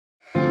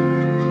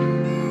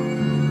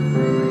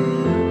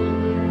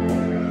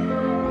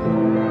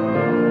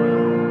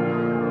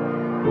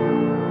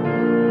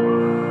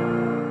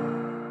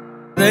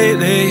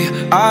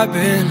I've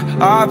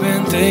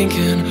been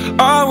thinking,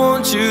 I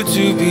want you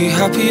to be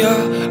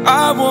happier,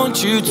 I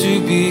want you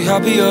to be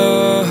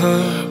happier.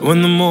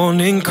 When the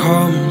morning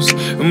comes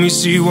and we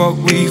see what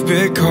we've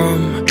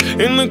become,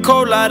 in the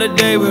cold light of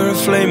day we're a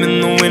flame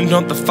in the wind,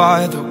 not the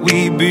fire that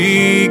we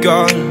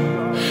begun.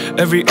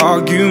 Every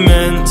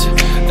argument,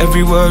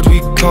 every word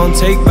we can't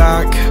take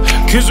back,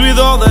 'cause with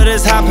all that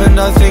has happened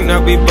I think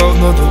that we both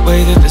know the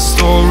way that the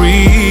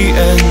story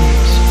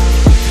ends.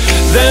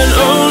 Then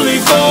only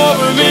for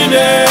a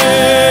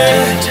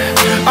minute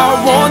I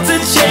want to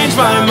change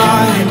my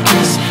mind,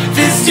 'cause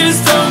this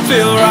just don't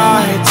feel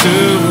right to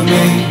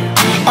me.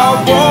 I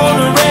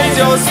wanna raise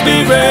your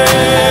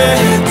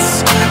spirits,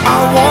 I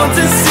want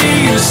to see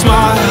you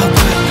smile,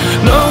 but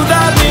no,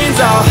 that means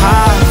I'll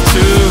have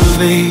to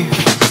leave.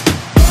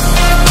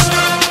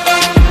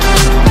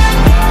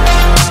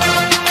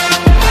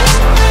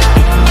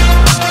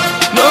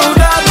 No,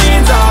 that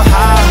means I'll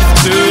have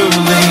to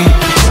leave.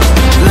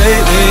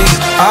 Lately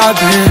I've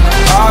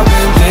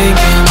been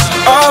thinking,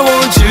 I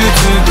want you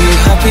to be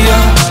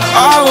happier,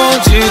 I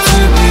want you to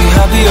be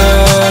happier.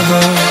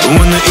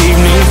 When the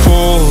evening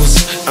falls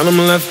and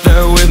I'm left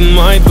there with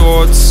my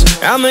thoughts,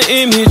 and the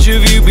image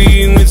of you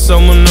being with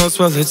someone else,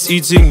 well, it's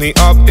eating me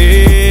up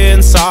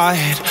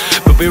inside.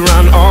 But we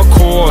ran our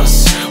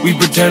course, we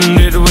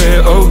pretended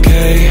we're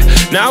okay.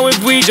 Now if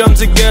we jump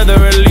together,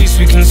 at least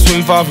we can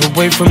swim far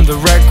away from the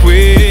wreck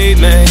we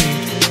made.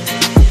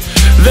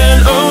 Then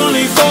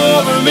only for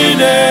a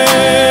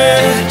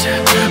minute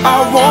I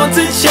want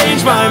to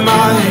change my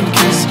mind,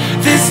 'cause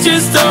this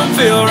just don't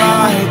feel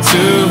right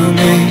to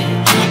me.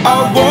 I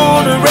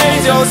wanna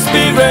raise your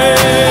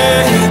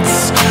spirits,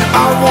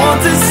 I want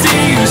to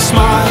see you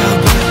smile,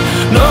 but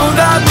no,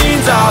 that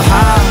means I'll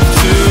have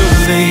to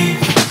leave.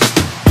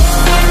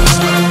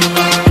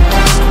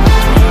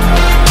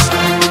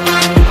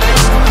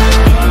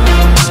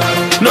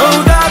 No,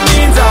 that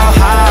means I'll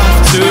have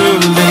to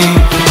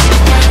leave.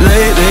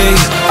 Lately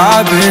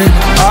I've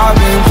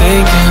been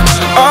thinking,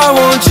 I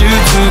want you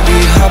to be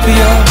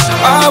happier,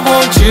 I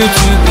want you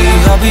to be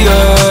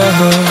happier.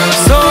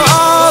 So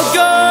I'll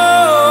go,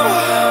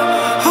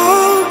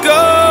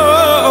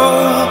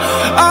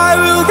 I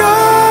will go.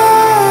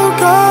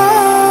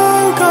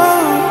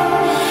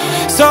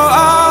 So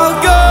I'll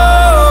go,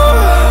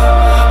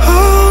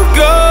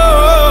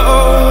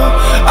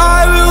 I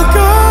will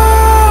go.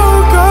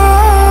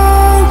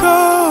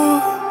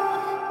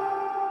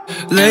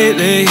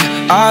 Lately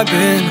I've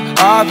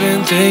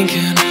been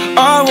thinking,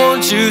 I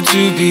want you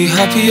to be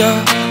happier,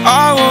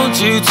 I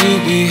want you to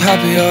be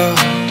happier.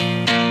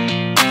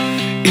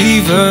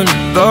 Even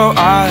though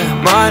I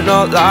might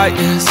not like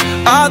this,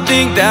 I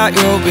think that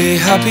you'll be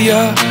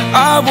happier,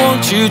 I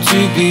want you to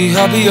be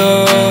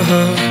happier.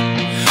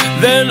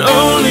 Then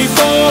only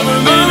for a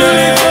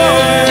minute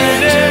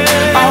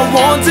I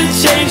want to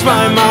change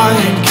my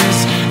mind, 'cause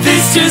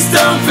this just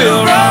don't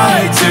feel right.